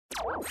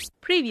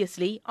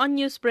Previously on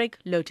Newsbreak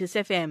Lotus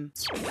FM.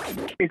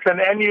 It's an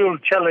annual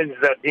challenge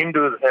that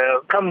Hindus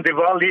have. Come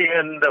Diwali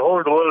and the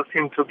whole world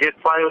seems to get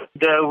fired.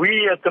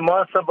 We at the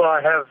Maha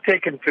Sabha have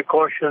taken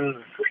precautions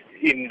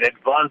in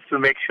advance to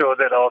make sure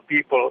that our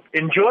people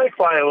enjoy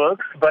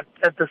fireworks, but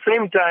at the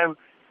same time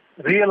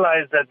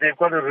realize that they've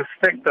got to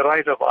respect the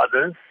right of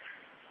others,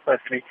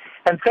 firstly.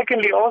 And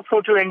secondly,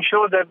 also to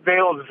ensure that they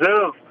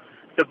observe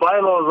the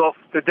bylaws of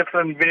the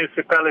different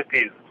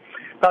municipalities.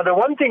 Now, the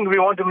one thing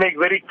we want to make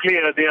very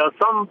clear, there are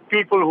some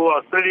people who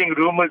are spreading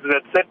rumors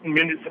that certain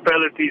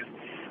municipalities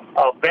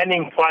are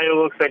banning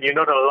fireworks and you're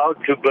not allowed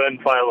to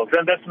burn fireworks.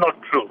 And that's not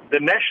true.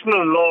 The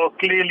national law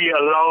clearly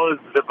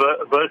allows the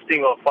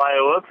bursting of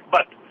fireworks,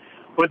 but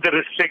with the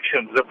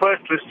restrictions. The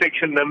first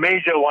restriction, the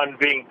major one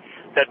being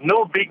that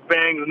no big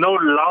bangs, no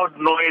loud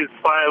noise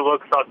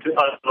fireworks are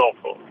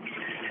lawful.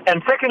 And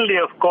secondly,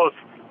 of course,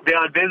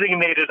 there are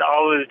designated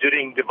hours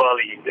during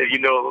Diwali,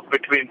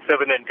 between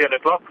 7 and 10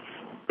 o'clock.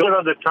 Those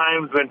are the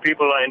times when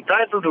people are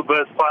entitled to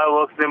burst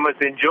fireworks. They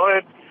must enjoy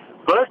it,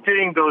 burst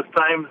during those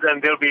times, and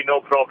there'll be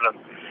no problem.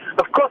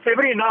 Of course,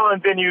 every now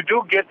and then you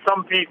do get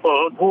some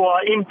people who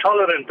are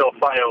intolerant of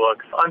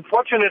fireworks.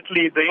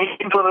 Unfortunately, the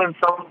intolerance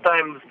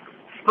sometimes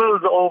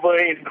spills over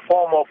in the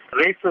form of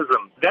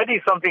racism. That is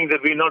something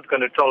that we're not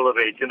going to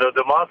tolerate.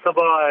 The Maha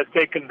Sabha has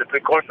taken the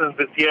precautions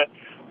this year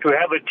to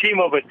have a team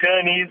of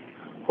attorneys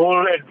who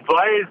will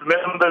advise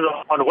members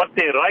on what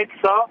their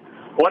rights are,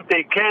 what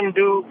they can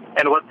do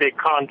and what they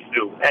can't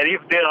do. And if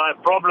there are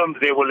problems,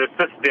 they will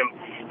assist them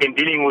in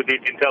dealing with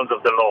it in terms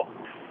of the law.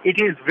 It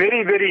is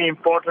very, very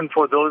important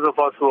for those of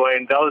us who are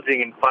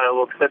indulging in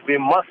fireworks that we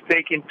must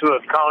take into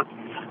account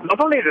not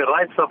only the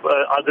rights of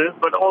others,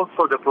 but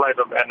also the plight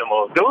of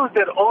animals. Those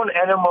that own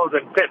animals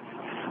and pets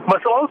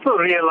must also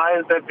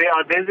realize that they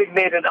are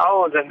designated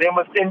hours and they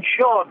must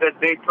ensure that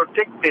they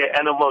protect their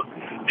animals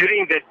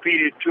during that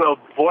period to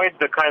avoid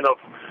the kind of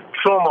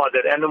trauma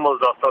that animals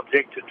are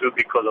subjected to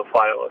because of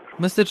fireworks.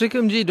 Mr.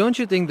 Trikamjee, don't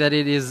you think that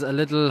it is a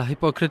little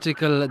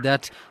hypocritical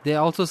that there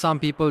are also some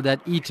people that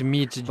eat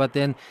meat, but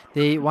then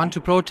they want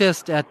to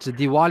protest at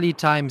Diwali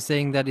time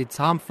saying that it's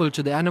harmful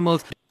to the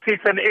animals?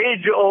 It's an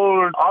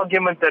age-old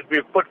argument that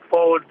we put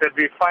forward that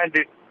we find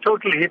it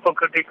totally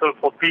hypocritical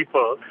for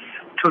people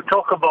to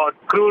talk about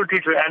cruelty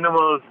to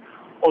animals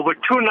over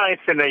 2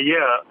 nights in a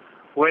year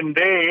when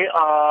they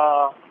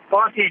are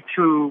party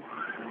to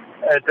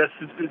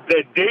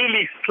the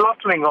daily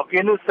slaughtering of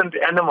innocent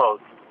animals,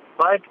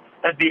 right,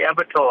 at the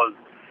abattoirs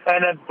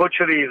and at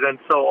butcheries and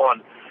so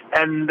on.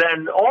 And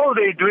then all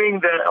they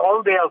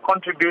are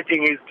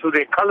contributing is to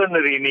their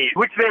culinary needs,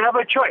 which they have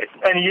a choice.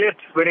 And yet,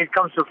 when it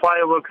comes to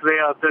fireworks,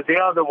 they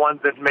are the ones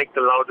that make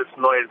the loudest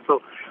noise.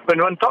 So when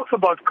one talks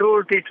about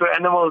cruelty to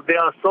animals, there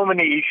are so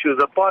many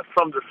issues. Apart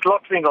from the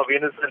slaughtering of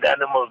innocent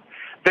animals,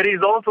 there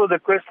is also the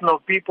question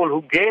of people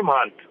who game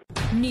hunt.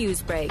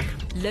 Newsbreak,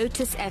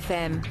 Lotus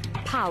FM,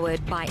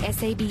 powered by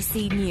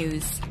SABC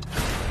News.